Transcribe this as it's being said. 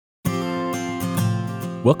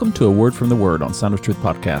Welcome to A Word from the Word on Sound of Truth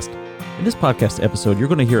podcast. In this podcast episode, you're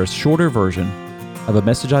going to hear a shorter version of a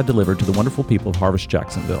message I delivered to the wonderful people of Harvest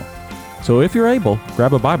Jacksonville. So if you're able,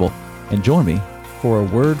 grab a Bible and join me for A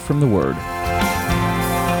Word from the Word.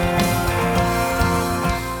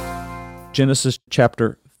 Genesis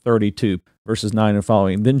chapter 32, verses 9 and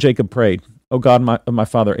following. Then Jacob prayed, O God of my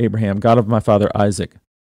father Abraham, God of my father Isaac,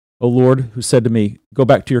 O Lord, who said to me, Go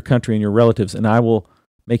back to your country and your relatives, and I will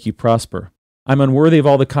make you prosper. I am unworthy of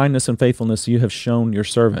all the kindness and faithfulness you have shown your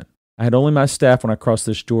servant. I had only my staff when I crossed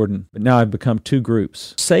this Jordan, but now I have become two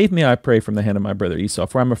groups. Save me, I pray, from the hand of my brother Esau,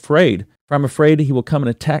 for I'm afraid he will come and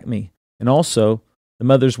attack me, and also the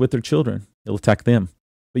mothers with their children. He'll attack them.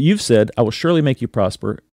 But you've said, I will surely make you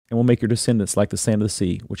prosper, and will make your descendants like the sand of the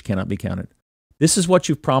sea, which cannot be counted. This is what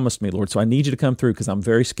you've promised me, Lord, so I need you to come through, because I'm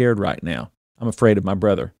very scared right now. I'm afraid of my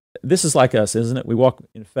brother. This is like us, isn't it? We walk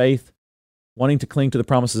in faith, wanting to cling to the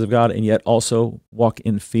promises of God, and yet also walk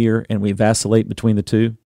in fear, and we vacillate between the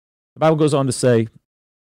two. The Bible goes on to say,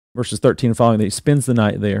 verses 13 and following, that he spends the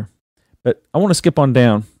night there. But I want to skip on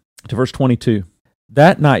down to verse 22.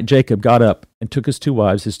 That night Jacob got up and took his two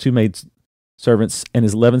wives, his two maid servants, and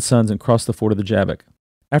his 11 sons, and crossed the ford of the Jabbok.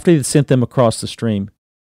 After he had sent them across the stream,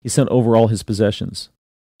 he sent over all his possessions.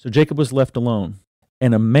 So Jacob was left alone,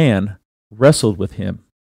 and a man wrestled with him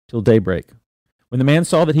till daybreak. When the man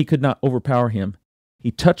saw that he could not overpower him,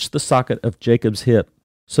 he touched the socket of Jacob's hip,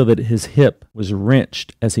 so that his hip was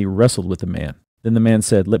wrenched as he wrestled with the man. Then the man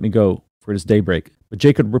said, Let me go, for it is daybreak. But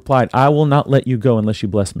Jacob replied, I will not let you go unless you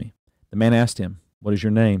bless me. The man asked him, What is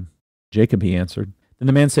your name? Jacob, he answered. Then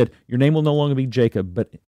the man said, Your name will no longer be Jacob,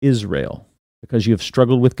 but Israel, because you have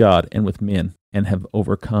struggled with God and with men, and have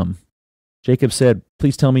overcome. Jacob said,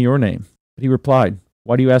 Please tell me your name. But he replied,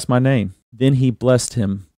 Why do you ask my name? Then he blessed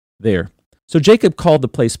him there. So Jacob called the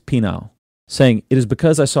place Peniel, saying, It is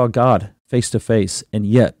because I saw God face to face, and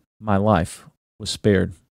yet my life was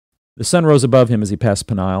spared. The sun rose above him as he passed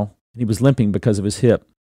Peniel, and he was limping because of his hip.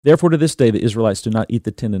 Therefore to this day the Israelites do not eat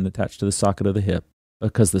the tendon attached to the socket of the hip,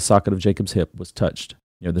 because the socket of Jacob's hip was touched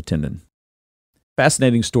near the tendon.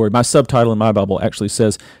 Fascinating story. My subtitle in my Bible actually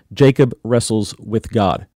says, Jacob wrestles with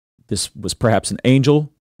God. This was perhaps an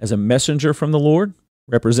angel as a messenger from the Lord,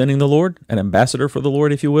 representing the Lord, an ambassador for the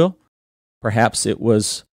Lord, if you will. Perhaps it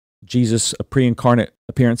was Jesus, a pre-incarnate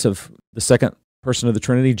appearance of the second person of the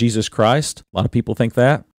Trinity, Jesus Christ. A lot of people think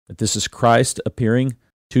that this is Christ appearing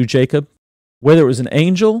to Jacob. Whether it was an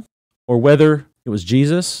angel or whether it was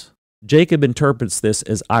Jesus, Jacob interprets this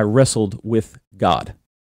as I wrestled with God.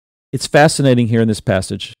 It's fascinating here in this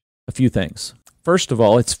passage, a few things. First of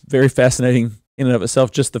all, it's very fascinating in and of itself,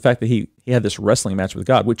 just the fact that he had this wrestling match with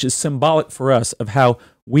God, which is symbolic for us of how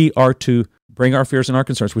we are to bring our fears and our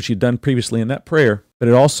concerns, which he'd done previously in that prayer, but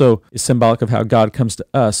it also is symbolic of how God comes to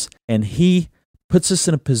us, and he puts us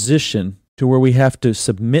in a position to where we have to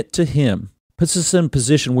submit to him, puts us in a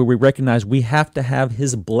position where we recognize we have to have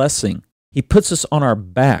his blessing. He puts us on our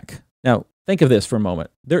back. Now, think of this for a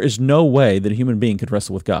moment. There is no way that a human being could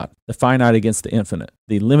wrestle with God, the finite against the infinite,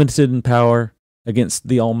 the limited in power against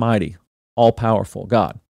the almighty, all-powerful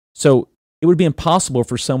God. So it would be impossible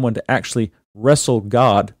for someone to actually wrestle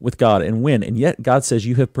God with God and win, and yet God says,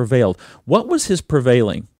 you have prevailed. What was his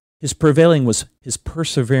prevailing? His prevailing was his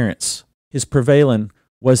perseverance. His prevailing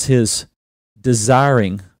was his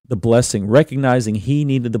desiring the blessing, recognizing he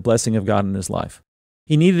needed the blessing of God in his life.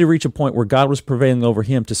 He needed to reach a point where God was prevailing over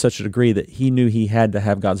him to such a degree that he knew he had to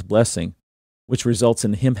have God's blessing, which results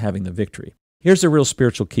in him having the victory. Here's the real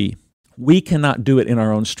spiritual key. We cannot do it in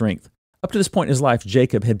our own strength. Up to this point in his life,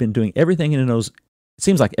 Jacob had been doing everything in his, it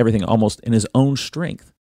seems like everything almost in his own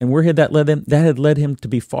strength. And where had that led him? That had led him to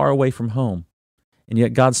be far away from home. And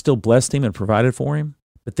yet God still blessed him and provided for him.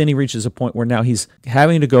 But then he reaches a point where now he's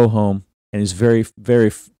having to go home and he's very,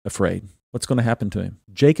 very afraid. What's going to happen to him?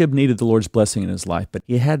 Jacob needed the Lord's blessing in his life, but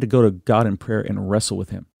he had to go to God in prayer and wrestle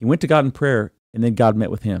with him. He went to God in prayer, and then God met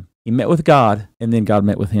with him. He met with God, and then God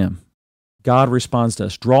met with him. God responds to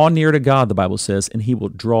us. Draw near to God, the Bible says, and he will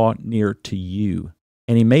draw near to you.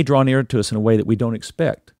 And he may draw near to us in a way that we don't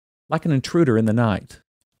expect, like an intruder in the night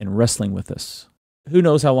and wrestling with us. Who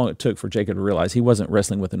knows how long it took for Jacob to realize he wasn't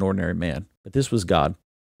wrestling with an ordinary man, but this was God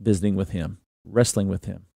visiting with him, wrestling with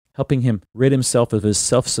him, helping him rid himself of his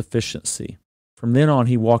self-sufficiency. From then on,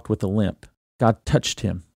 he walked with a limp. God touched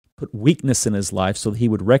him, put weakness in his life so that he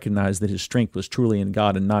would recognize that his strength was truly in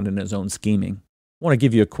God and not in his own scheming. I want to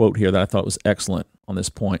give you a quote here that I thought was excellent on this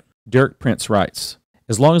point. Derek Prince writes,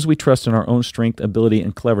 As long as we trust in our own strength, ability,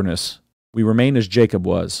 and cleverness, we remain as Jacob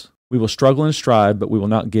was. We will struggle and strive, but we will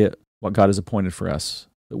not get what God has appointed for us.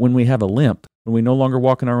 But when we have a limp, when we no longer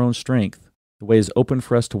walk in our own strength, The way is open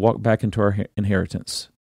for us to walk back into our inheritance.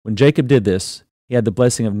 When Jacob did this, he had the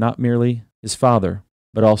blessing of not merely his father,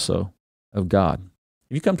 but also of God.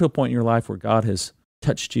 If you come to a point in your life where God has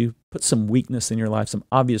touched you, put some weakness in your life, some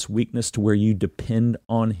obvious weakness to where you depend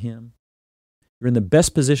on him, you're in the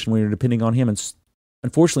best position when you're depending on him. And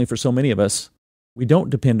unfortunately for so many of us, we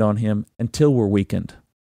don't depend on him until we're weakened.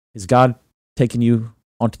 Is God taking you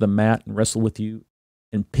onto the mat and wrestled with you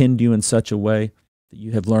and pinned you in such a way that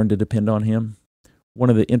you have learned to depend on him? One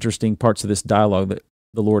of the interesting parts of this dialogue that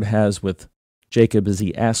the Lord has with Jacob is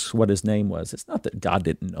he asks what his name was. It's not that God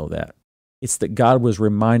didn't know that. It's that God was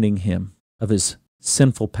reminding him of his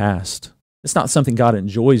sinful past. It's not something God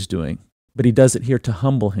enjoys doing, but he does it here to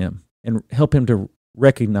humble him and help him to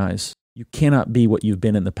recognize you cannot be what you've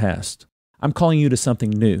been in the past. I'm calling you to something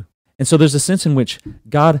new. And so there's a sense in which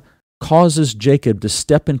God causes Jacob to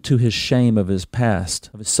step into his shame of his past,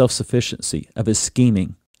 of his self-sufficiency, of his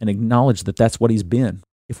scheming, and acknowledge that that's what he's been.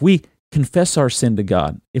 If we confess our sin to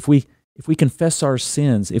God, if we confess our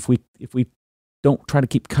sins, if we don't try to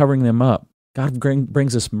keep covering them up, God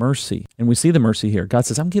brings us mercy. And we see the mercy here. God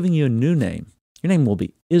says, I'm giving you a new name. Your name will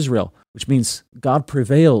be Israel, which means God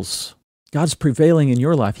prevails. God's prevailing in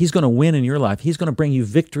your life. He's going to win in your life. He's going to bring you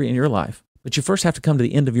victory in your life. But you first have to come to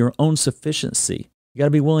the end of your own sufficiency. You got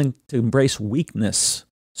to be willing to embrace weakness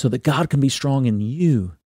so that God can be strong in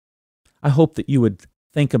you. I hope that you would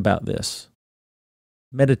think about this,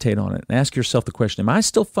 meditate on it, and ask yourself the question, am I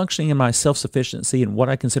still functioning in my self-sufficiency and what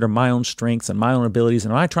I consider my own strengths and my own abilities?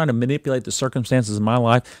 And am I trying to manipulate the circumstances of my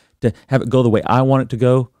life to have it go the way I want it to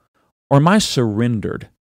go? Or am I surrendered?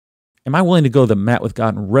 Am I willing to go to the mat with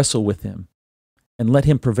God and wrestle with him and let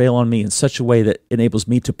him prevail on me in such a way that enables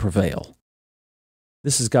me to prevail?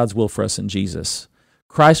 This is God's will for us in Jesus.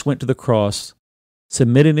 Christ went to the cross,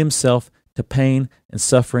 submitted himself to pain and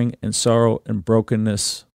suffering and sorrow and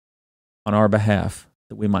brokenness on our behalf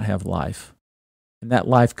that we might have life. And that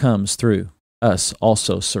life comes through us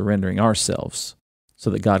also surrendering ourselves so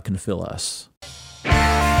that God can fill us.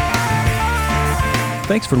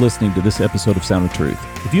 Thanks for listening to this episode of Sound of Truth.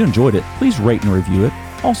 If you enjoyed it, please rate and review it.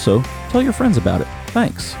 Also, tell your friends about it.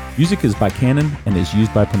 Thanks. Music is by Canon and is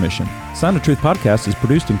used by permission. Sound of Truth podcast is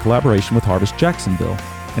produced in collaboration with Harvest Jacksonville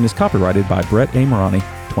and is copyrighted by Brett A. Morani,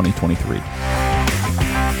 2023.